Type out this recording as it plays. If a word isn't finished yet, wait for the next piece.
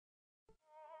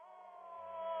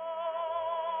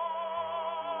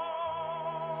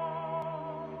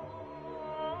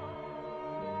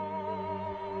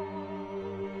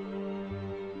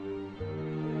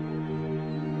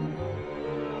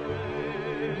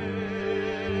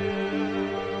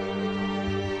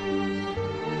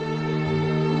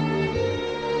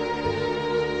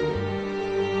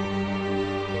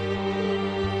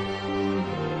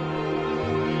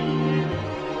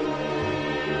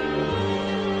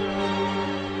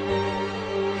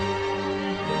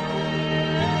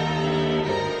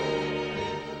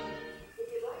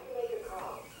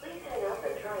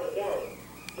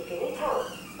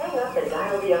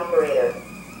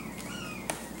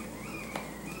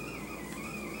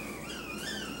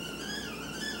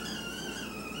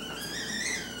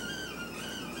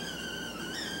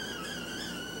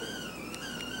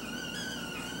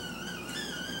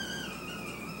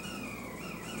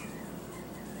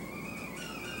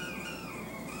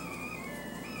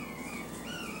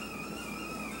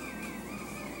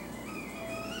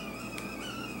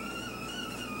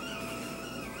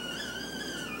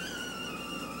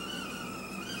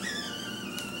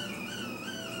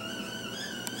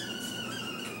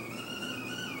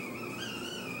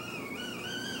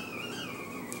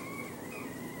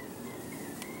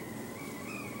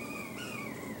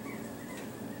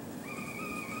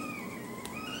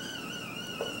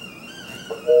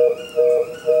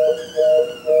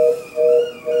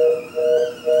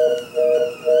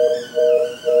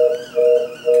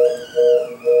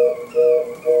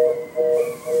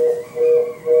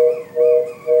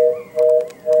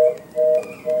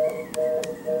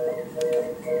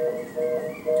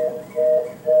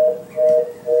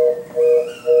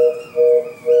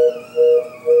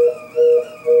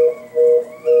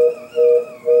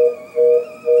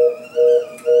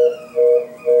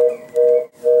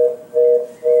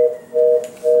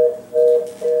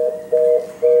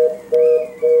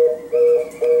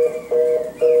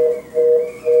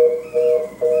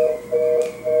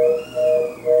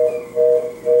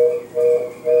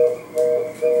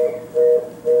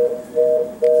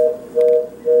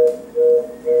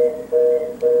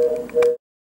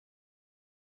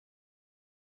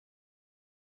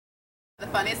The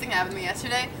funniest thing happened to me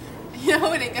yesterday, you know,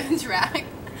 when it got drag.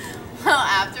 Well,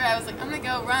 after I was like, I'm gonna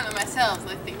go run with myself, so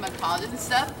like thinking about colleges and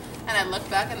stuff, and I looked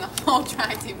back and the whole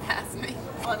drag team passed me.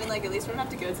 Well, I mean, like, at least we don't have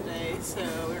to go today, so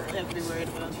we don't really have to be worried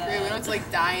about that. We don't have to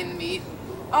like die and meet.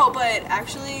 Oh, but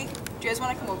actually, do you guys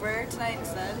want to come over tonight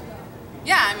instead?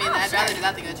 Yeah, I mean, I'd sure. rather do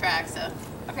that than go to track, so.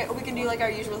 Okay, well, we can do like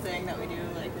our usual thing that we do,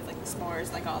 like with like the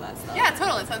s'mores, like all that stuff. Yeah,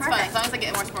 totally, sounds fun, Perfect. as long as I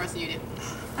get more s'mores than you do.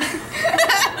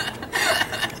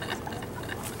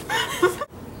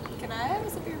 Can I have a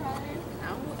sip of your wine?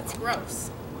 No, it's gross.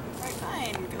 Alright,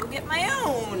 fine. Go get my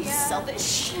own. Yeah.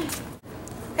 Selfish.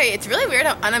 Hey, it's really weird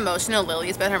how unemotional Lily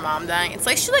is about her mom dying. It's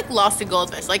like she like lost a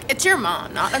goldfish. Like, it's your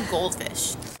mom, not a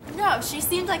goldfish. No, she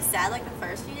seemed like sad like the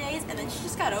first few days, and then she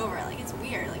just got over it. Like, it's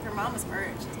weird. Like, her mom was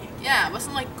murdered. Yeah, it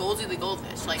wasn't like Goldie the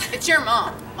goldfish. Like, it's your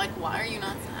mom. Like, why are you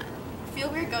not sad? I feel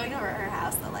weird going over her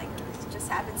house, though. Like, it just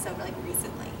happened so, like,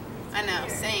 recently. I know,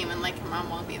 Weird. same, and like her mom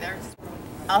won't be there.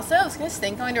 Also, it's gonna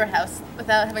stink going to her house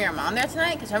without having her mom there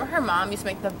tonight, because remember her mom used to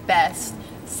make the best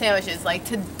sandwiches, like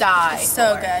to die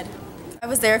So for. good. I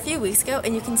was there a few weeks ago,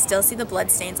 and you can still see the blood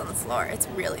stains on the floor. It's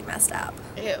really messed up.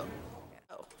 Ew.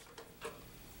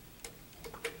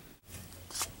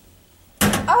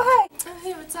 Oh, hey. Oh,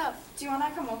 hey, what's up? Do you want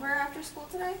to come over after school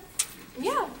today?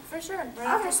 Yeah, for sure. Right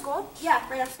after school? Yeah,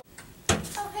 right after school.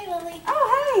 Oh, hey, Lily.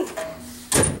 Oh, hey.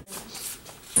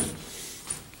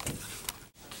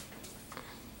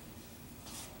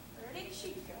 Where did she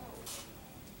go?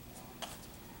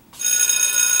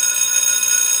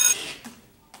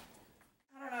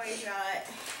 I don't know, Adriana.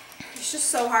 It's just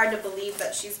so hard to believe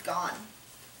that she's gone.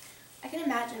 I can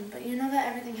imagine, but you know that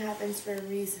everything happens for a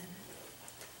reason.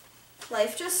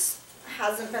 Life just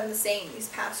hasn't been the same these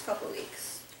past couple of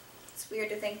weeks. It's weird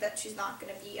to think that she's not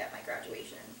going to be at my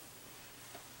graduation.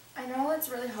 I know it's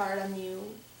really hard on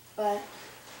you, but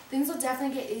things will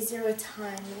definitely get easier with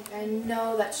time. Like, I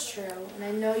know that's true, and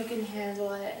I know you can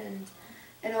handle it, and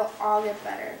it'll all get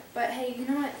better. But hey, you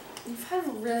know what? You've had a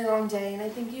really long day, and I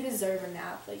think you deserve a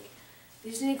nap. Like,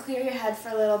 you just need to clear your head for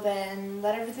a little bit and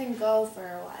let everything go for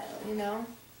a while, you know?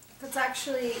 That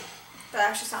actually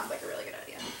sounds like a really good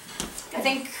idea. I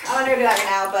think I'm going to do that right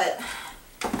now, but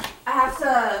I have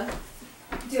to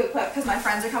do it quick because my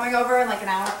friends are coming over in like an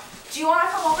hour. Do you want to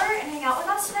come over and hang out with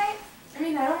us tonight? I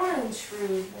mean, I don't want to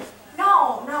intrude, but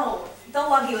No, they'll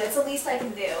love you. It's the least I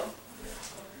can do.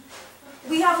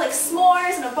 We have like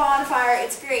s'mores and a bonfire.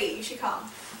 It's great. You should come.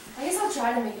 I guess I'll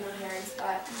try to make an appearance,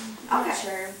 but I'm not Okay.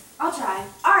 sure. I'll try.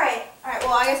 All right.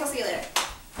 Well, I guess I'll see you later.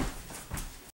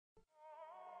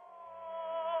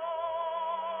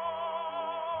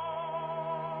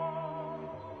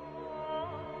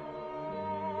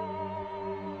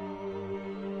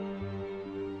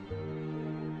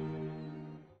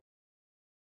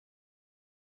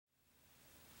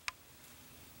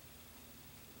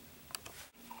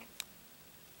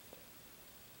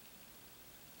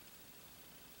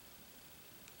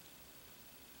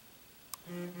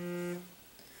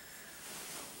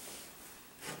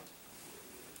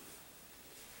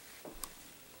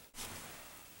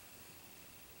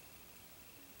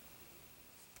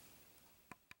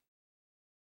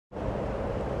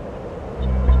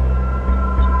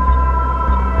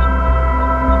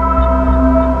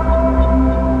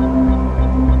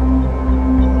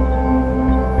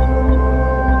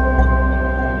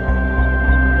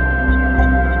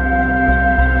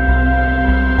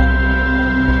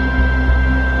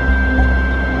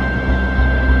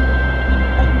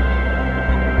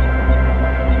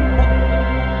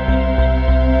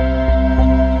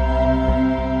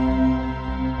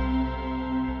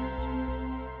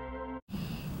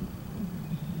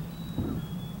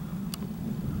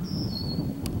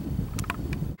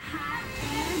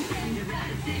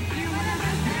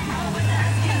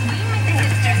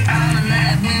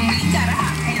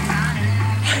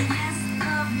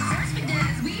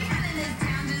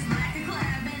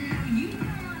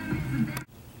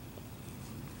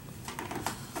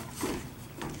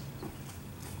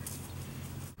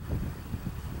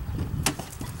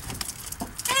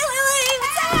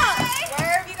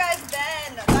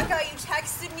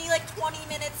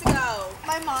 minutes ago.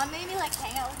 My mom made me like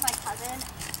hang out with my cousin.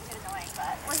 It's a bit annoying,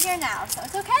 but we're here now, so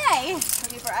it's okay.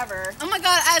 Took you forever. Oh my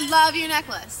god, I love your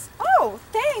necklace. Oh,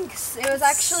 thanks. It was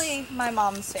actually my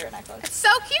mom's favorite necklace. It's so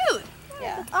cute.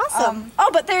 Yeah. Awesome.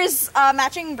 Oh, but there's a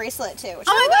matching bracelet too. Which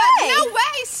Oh my god, no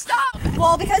way, stop.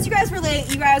 Well, because you guys were late,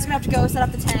 you guys are gonna have to go set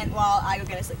up the tent while I go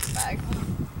get a sleeping bag.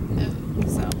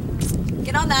 So,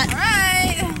 get on that.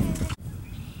 Alright.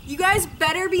 You guys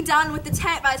better be done with the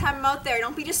tent by the time I'm out there.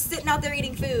 Don't be just sitting out there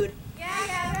eating food.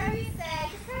 Yeah, whatever you say.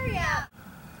 Just hurry up.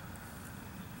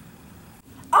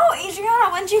 Oh,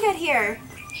 Adriana, when did you get here?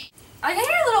 I got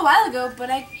here a little while ago, but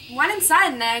I went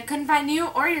inside and I couldn't find you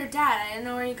or your dad. I didn't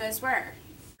know where you guys were.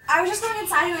 I was just going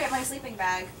inside to get my sleeping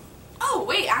bag. Oh,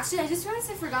 wait, actually, I just realized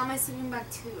I forgot my sleeping bag,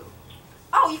 too.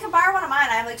 Oh, you can borrow one of mine.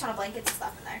 I have like a ton of blankets and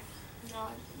stuff in there. No,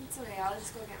 it's okay. I'll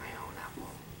just go get my own apple.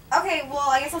 Okay, well,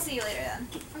 I guess I'll see you later then.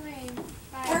 Okay,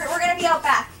 bye. We're gonna be out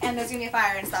back, and there's gonna be a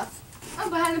fire and stuff. Oh,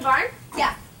 behind the barn?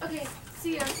 Yeah. Okay,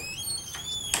 see you.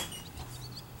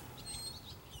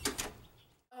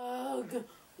 Ugh.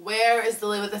 Where is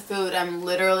Lily with the food? I'm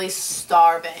literally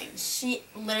starving. She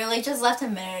literally just left a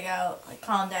minute ago. Like,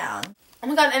 calm down. Oh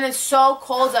my god, and it's so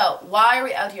cold out. Why are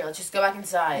we out here? Let's just go back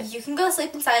inside. You can go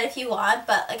sleep inside if you want,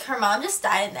 but like her mom just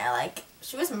died in there. Like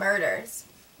she was murdered. It's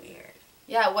weird.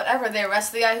 Yeah, whatever. They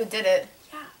arrested the guy who did it.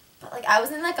 Yeah, but like I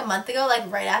was in like a month ago,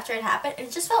 like right after it happened, and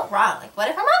it just felt wrong. Like what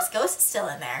if her mom's ghost is still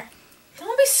in there?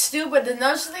 Don't be stupid. There's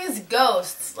no such thing as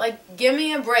ghosts. Like, give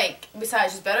me a break.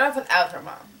 Besides, she's better off without her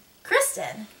mom.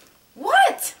 Kristen.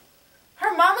 What?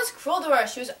 Her mom was cruel to her.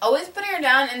 She was always putting her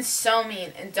down and so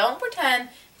mean. And don't pretend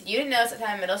that you didn't notice that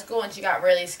time in middle school when she got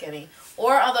really skinny.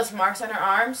 Or all those marks on her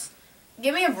arms.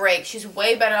 Give me a break. She's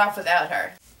way better off without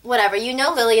her. Whatever. You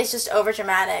know Lily is just over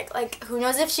dramatic. Like who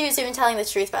knows if she was even telling the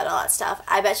truth about all that stuff.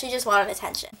 I bet she just wanted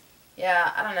attention.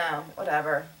 Yeah, I don't know.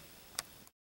 Whatever.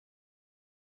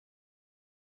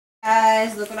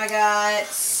 Guys, look what I got.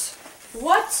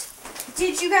 What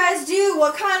did you guys do?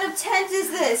 What kind of tent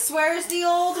is this? Where's the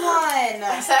old one?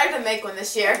 I decided to make one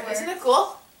this year. Isn't it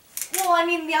cool? Well, I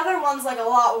mean, the other one's like a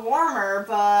lot warmer,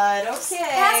 but okay.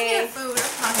 Pass me the food.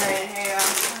 I'm hungry. Here you go.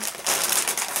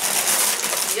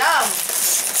 Yum.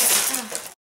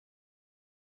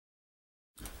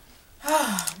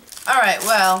 Alright,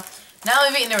 well, now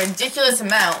we've eaten a ridiculous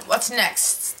amount. What's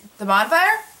next? The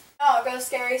bonfire? Oh, go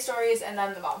scary stories and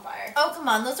then the bonfire. Oh come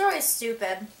on, those are always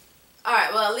stupid.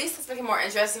 Alright, well, at least let's make it more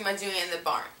interesting by doing it in the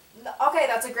barn. Okay,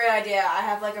 that's a great idea. I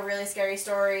have like a really scary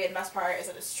story, and the best part is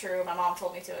that it's true. My mom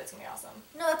told me to. It's gonna be awesome.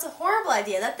 No, that's a horrible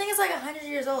idea. That thing is like 100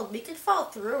 years old. We could fall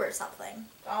through or something.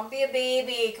 Don't be a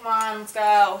baby. Come on, let's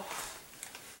go.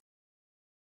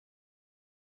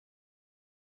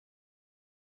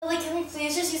 Lily, can we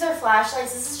please just use our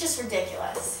flashlights? This is just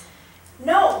ridiculous.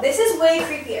 No, this is way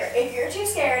creepier. If you're too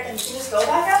scared, then you can just go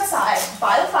back outside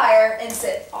by the fire and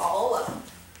sit all alone.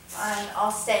 Fine,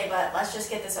 I'll stay, but let's just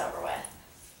get this over with.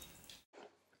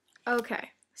 Okay,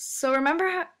 so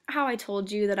remember how I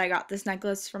told you that I got this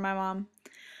necklace from my mom?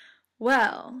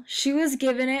 Well, she was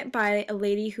given it by a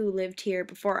lady who lived here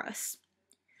before us.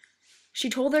 She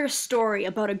told her a story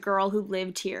about a girl who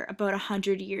lived here about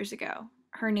 100 years ago.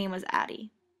 Her name was Addie.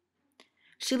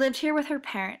 She lived here with her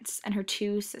parents and her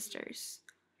 2 sisters.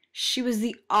 She was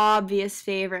the obvious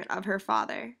favorite of her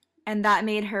father, and that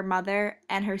made her mother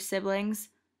and her siblings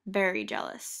very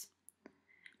jealous.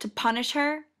 To punish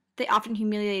her, they often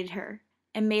humiliated her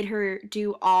and made her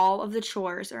do all of the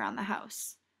chores around the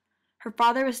house. Her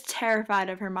father was terrified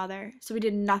of her mother, so he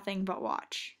did nothing but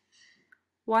watch.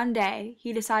 One day,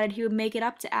 he decided he would make it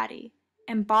up to Addie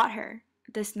and bought her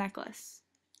this necklace.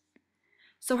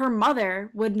 So her mother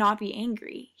would not be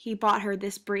angry. He bought her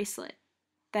this bracelet.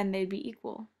 Then they'd be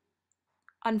equal.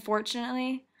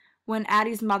 Unfortunately, when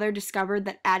Addie's mother discovered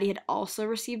that Addie had also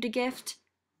received a gift,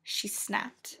 she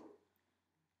snapped.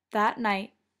 That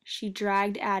night, she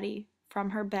dragged Addie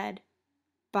from her bed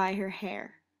by her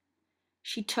hair.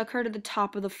 She took her to the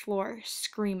top of the floor,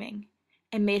 screaming,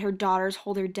 and made her daughters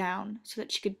hold her down so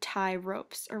that she could tie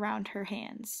ropes around her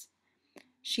hands.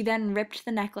 She then ripped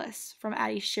the necklace from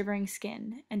Addie's shivering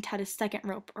skin and tied a second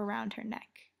rope around her neck.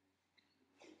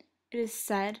 It is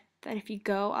said that if you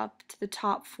go up to the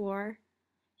top floor,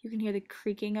 you can hear the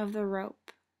creaking of the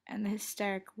rope and the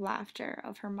hysteric laughter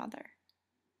of her mother.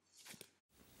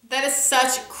 That is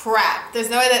such crap.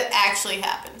 There's no way that actually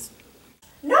happens.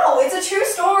 No, it's a true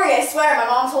story, I swear. My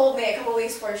mom told me a couple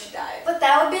weeks before she died. But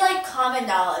that would be like common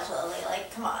knowledge, Lily.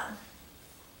 Like, come on.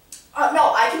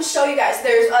 No, I can show you guys.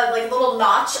 There's a like little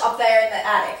notch up there in the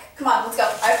attic. Come on, let's go.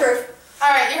 I have proof.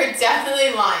 Alright, you're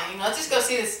definitely lying. Let's just go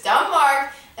see this dumb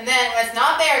mark, and then when it's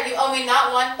not there, you owe me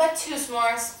not 1, but 2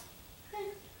 s'mores.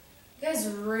 You guys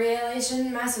really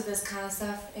shouldn't mess with this kind of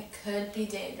stuff. It could be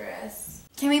dangerous.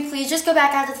 Can we please just go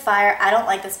back after the fire? I don't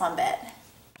like this one bit.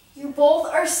 You both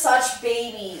are such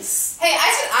babies. Hey,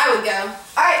 I said I would go.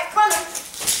 Alright, come on then.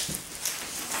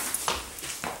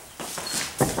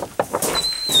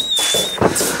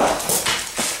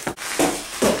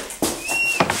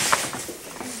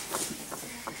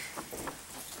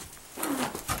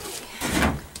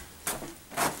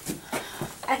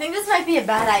 I think this might be a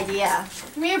bad idea.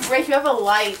 Give me a break, you have a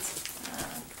light.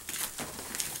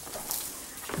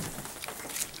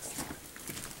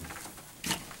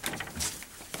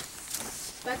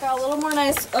 Becca, a little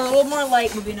more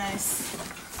light would be nice.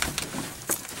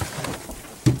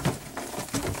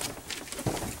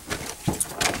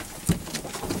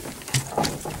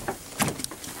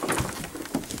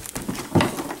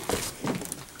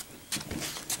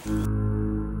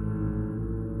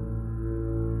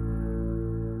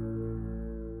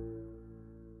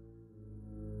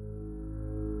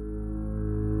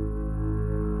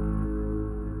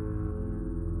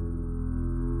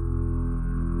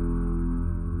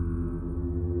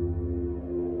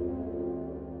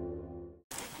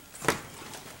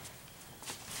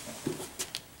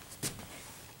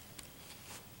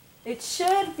 It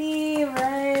should be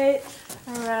right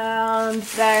around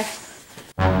there.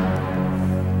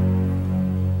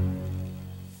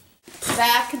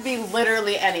 That could be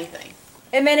literally anything.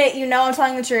 Admit it, you know I'm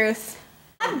telling the truth.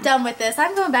 I'm done with this.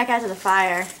 I'm going back out to the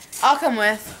fire. I'll come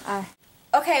with.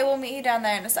 Okay, we'll meet you down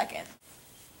there in a second.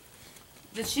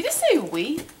 Did she just say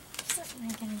we? Doesn't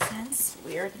make any sense.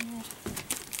 Weird.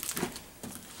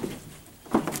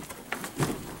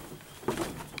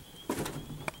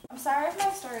 I'm sorry if my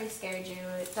story scared you.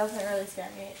 It doesn't really scare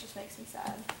me. It just makes me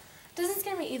sad. It doesn't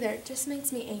scare me either. It just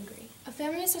makes me angry. A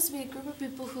family is supposed to be a group of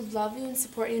people who love you and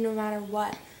support you no matter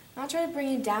what. Not try to bring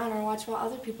you down or watch while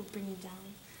other people bring you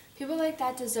down. People like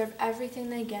that deserve everything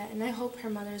they get, and I hope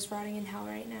her mother is rotting in hell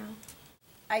right now.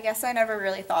 I guess I never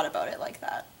really thought about it like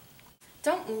that.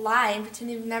 Don't lie and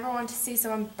pretend you've never wanted to see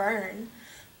someone burn.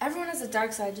 Everyone has a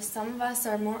dark side, just some of us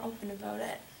are more open about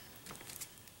it.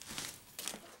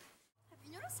 Have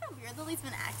you noticed how weird Lily's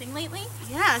been acting lately?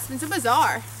 Yeah, it's been so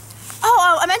bizarre.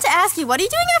 Oh, I meant to ask you, what are you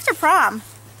doing after prom?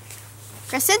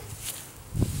 Kristen?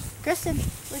 Kristen,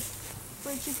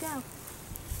 where'd you go?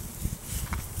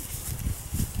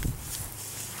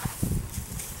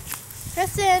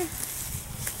 Kristen?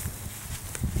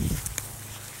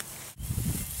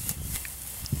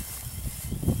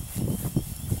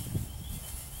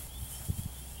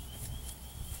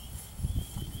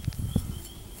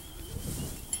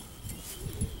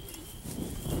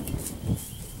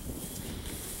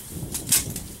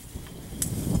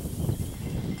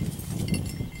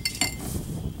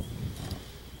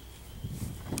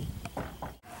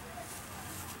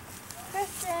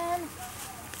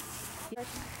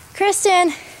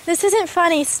 Kristen, this isn't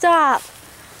funny. Stop.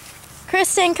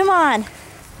 Kristen, come on.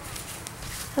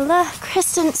 Hello?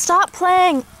 Kristen, stop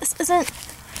playing. This isn't...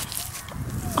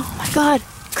 Oh my god.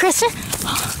 Kristen?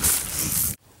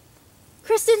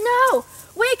 Kristen, no!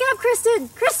 Wake up, Kristen!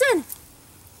 Kristen!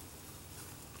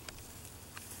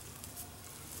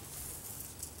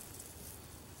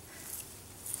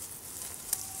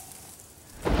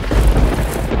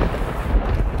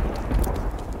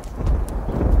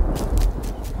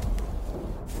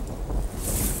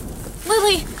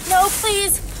 Lily, no,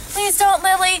 please. Please don't,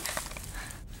 Lily.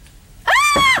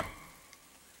 Ah!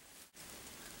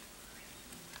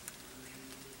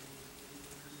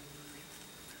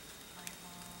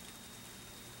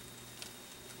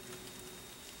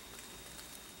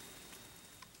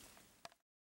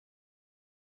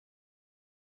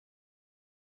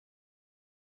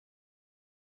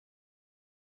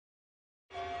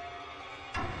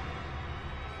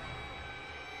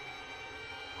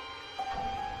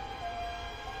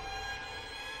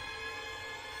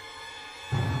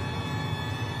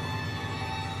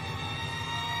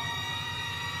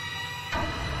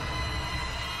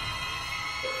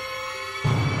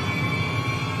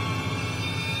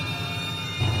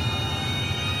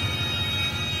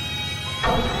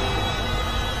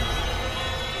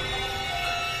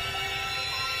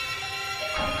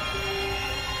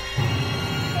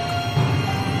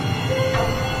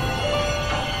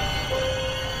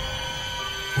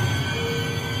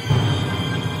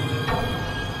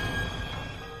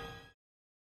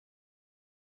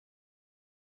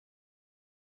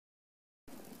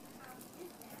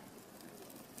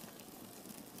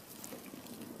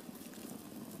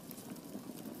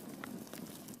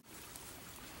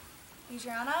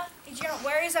 Adriana,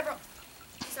 where is everyone?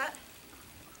 Is that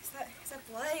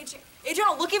blood?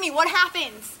 Adriana, look at me. What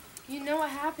happened? You know what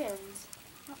happened.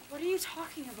 What are you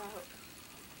talking about?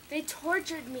 They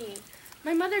tortured me.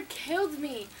 My mother killed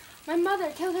me. My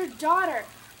mother killed her daughter.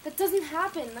 That doesn't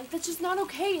happen. Like, that's just not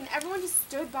okay. And everyone just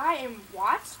stood by and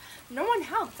watched. No one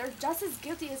helped. They're just as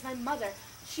guilty as my mother.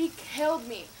 She killed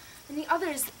me. And the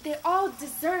others, they all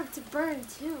deserve to burn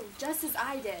too, just as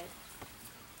I did.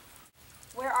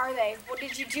 Where are they? What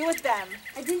did you do with them?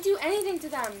 I didn't do anything to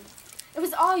them. It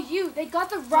was all you. They got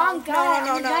the wrong guy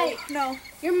on the night. No.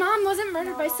 Your mom wasn't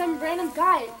murdered by some random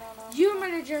guy. You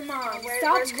murdered your mom.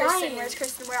 Stop Where's Kristen? lying. Where's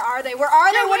Kristen? Where are they? Where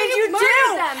are they? What did you do?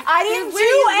 I didn't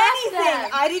do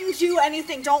anything. I didn't do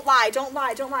anything. Don't lie. Don't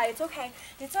lie. Don't lie. It's okay.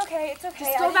 It's okay. It's okay.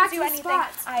 Just go back to the anything.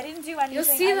 spots. I didn't do anything. You'll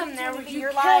see them there where you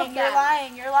You're killed lying. them. You're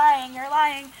lying. You're lying. You're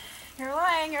lying. You're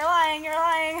lying. You're lying. You're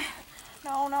lying.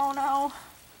 No, no, no.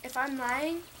 If I'm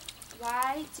lying,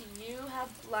 why do you have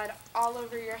blood all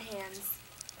over your hands?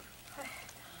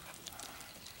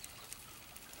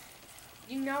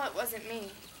 You know it wasn't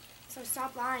me. So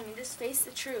stop lying and just face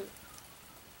the truth.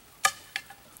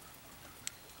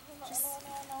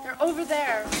 They're over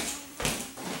there.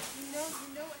 You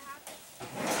know what happened.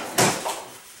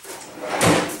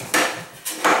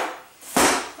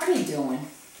 What are you doing?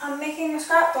 I'm making a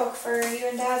scrapbook for you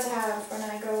and Dad to have when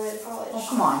I go away to college. Oh,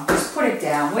 come on, just put it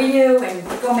down, will you? And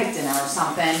go make dinner or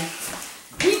something.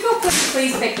 Can you go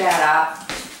please pick that up?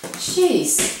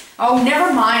 Jeez. Oh,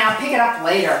 never mind, I'll pick it up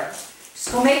later.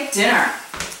 Just go make dinner.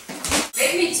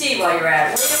 Make me tea while you're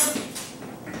at it, will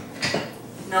you?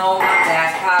 No, not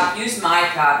that cup. Use my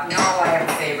cup. You know I have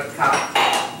a favorite cup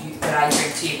that I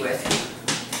drink tea with.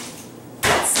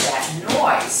 What's that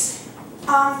noise?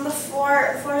 The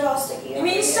floor's all sticky. You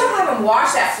mean you still haven't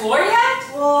washed that floor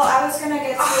yet? Well, I was gonna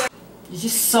get to it. You're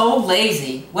just so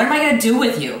lazy. What am I gonna do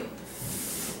with you?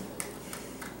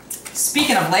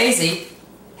 Speaking of lazy,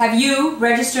 have you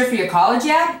registered for your college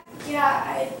yet? Yeah,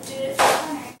 I did it this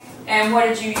morning. And what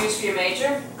did you use for your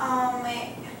major?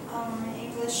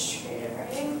 English creative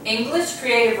writing. English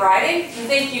creative writing? You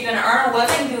think you're gonna earn a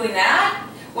living doing that?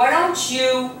 Why don't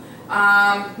you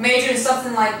major in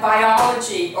something like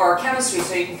biology or chemistry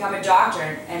so you can become a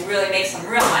doctor and really make some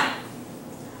real money?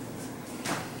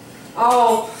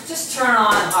 Oh, just turn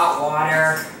on hot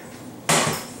water.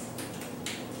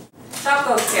 Chop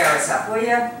those carrots up, will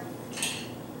you?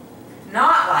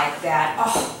 Not like that.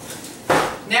 Oh,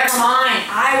 never mind.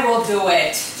 I will do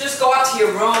it. Just go up to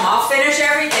your room. I'll finish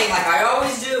everything like I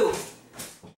always do.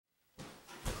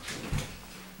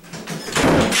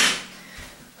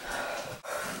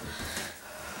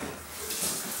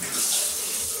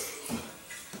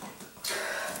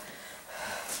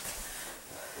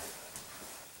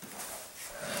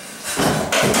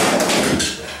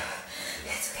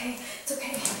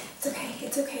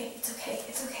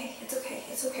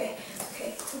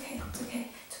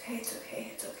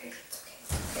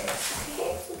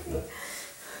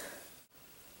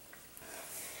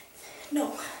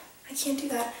 No, I can't do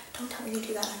that. Don't tell me to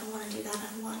do that. I don't want to do that.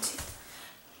 I don't want to.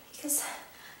 Because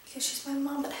she's my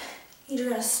mom, but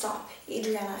Adriana, stop.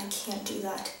 Adriana, I can't do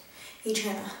that.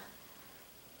 Adriana.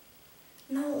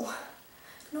 No.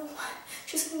 No.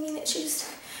 She's gonna mean it. She just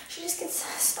gets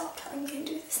stopped. I'm gonna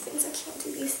do these things. I can't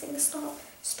do these things. Stop.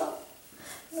 Stop.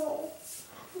 No.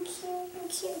 I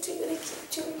can't do it. I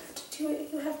can't do it. You have to do it.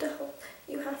 You have to help.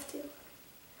 You have to.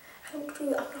 I don't do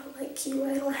it. I'm not like you.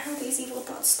 I don't have these evil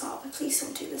thoughts. Stop. Please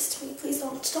don't do this to me. Please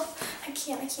don't. Stop. I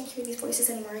can't hear these voices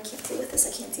anymore. I can't deal with this.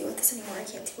 I can't deal with this anymore. I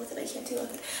can't deal with it. I can't deal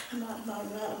with it. I'm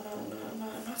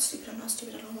not stupid. I'm not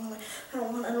stupid. I don't want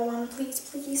to. Please.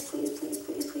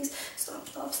 Stop.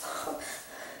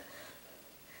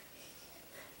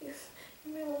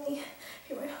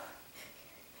 You're my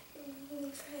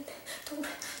only friend. Don't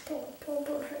hurt her. I don't want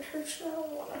to hurt her. I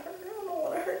don't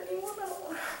want to hurt anyone. I don't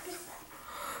want to hurt anyone.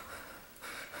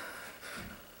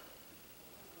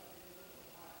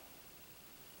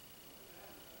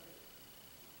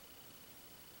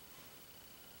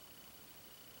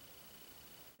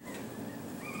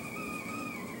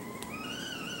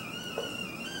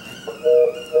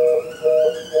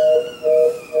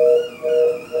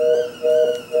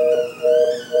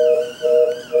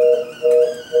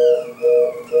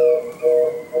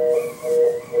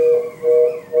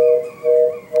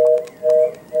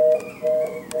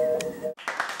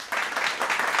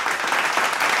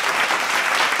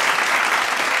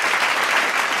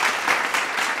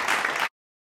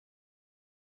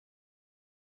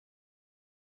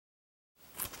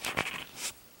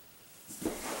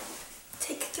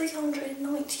 Take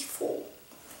 394.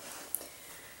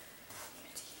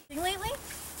 Lately?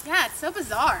 Yeah, it's so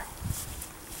bizarre.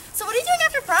 So what are you doing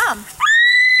after prom?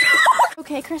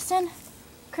 Okay, Kristen.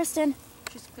 Kristen,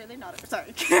 She's clearly not.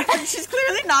 Sorry. She's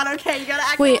clearly not okay. You gotta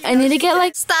act. Wait, I need to get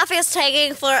like. Stuff is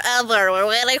taking forever. We're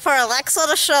waiting for Alexa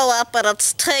to show up, but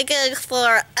it's taking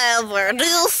forever. Do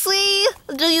you see?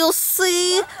 Do you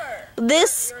see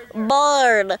this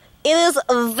barn? It is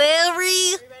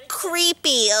very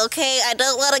creepy, okay? I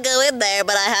don't want to go in there,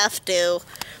 but I have to.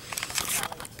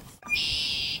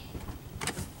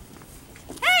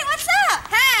 Hey, what's up?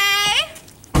 Hey.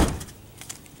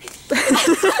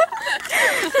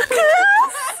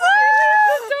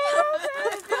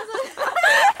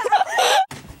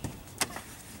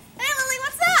 Hey, Lily,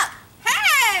 what's up?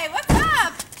 Hey, what's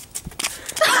up?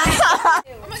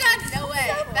 Oh my god, no way.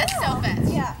 That's so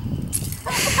fast. Yeah.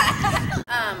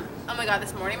 Oh my god,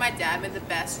 this morning my dad made the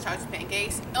best chocolate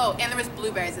pancakes. Oh, and there was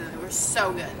blueberries in them. They were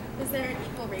so good. Is there an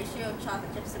equal ratio of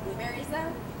chocolate chips to blueberries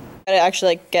though? Gotta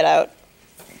actually like, get out.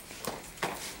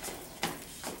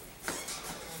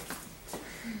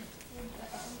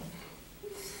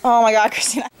 Oh my god,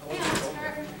 Kristina.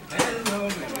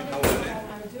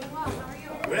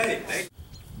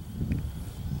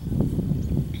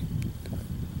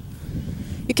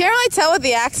 You can't really tell with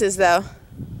the axes though.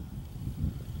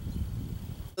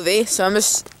 So I'm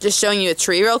just showing you a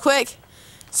tree real quick.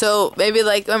 So maybe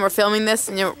like when we're filming this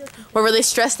and we're really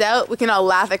stressed out, we can all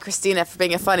laugh at Kristina for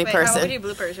being a funny person. We do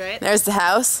bloopers, right? There's the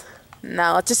house.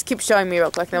 Now let's just keep showing me real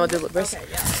quick, then we'll do bloopers. Okay,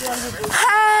 yeah.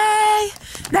 Hey!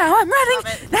 Now I'm running!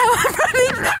 Now I'm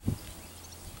running!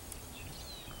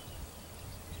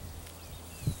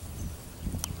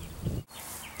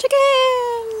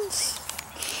 Chickens!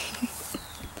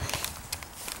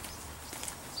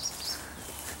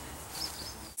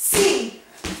 C.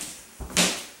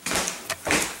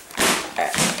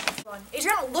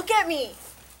 Adriana, look at me.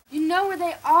 You know where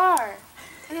they are.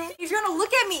 Adriana,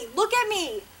 look at me. Look at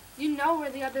me. You know where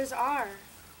the others are.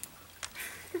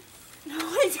 No,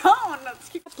 I don't.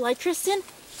 Blood, Kristen?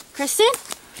 Kristen? I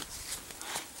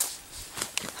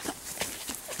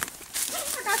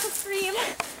forgot to scream.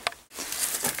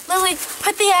 Lily,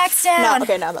 put the axe down. No,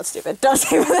 okay, no, that's stupid. Don't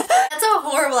do that. That's a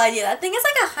horrible idea. That thing is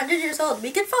like 100 years old. We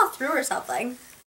could fall through or something.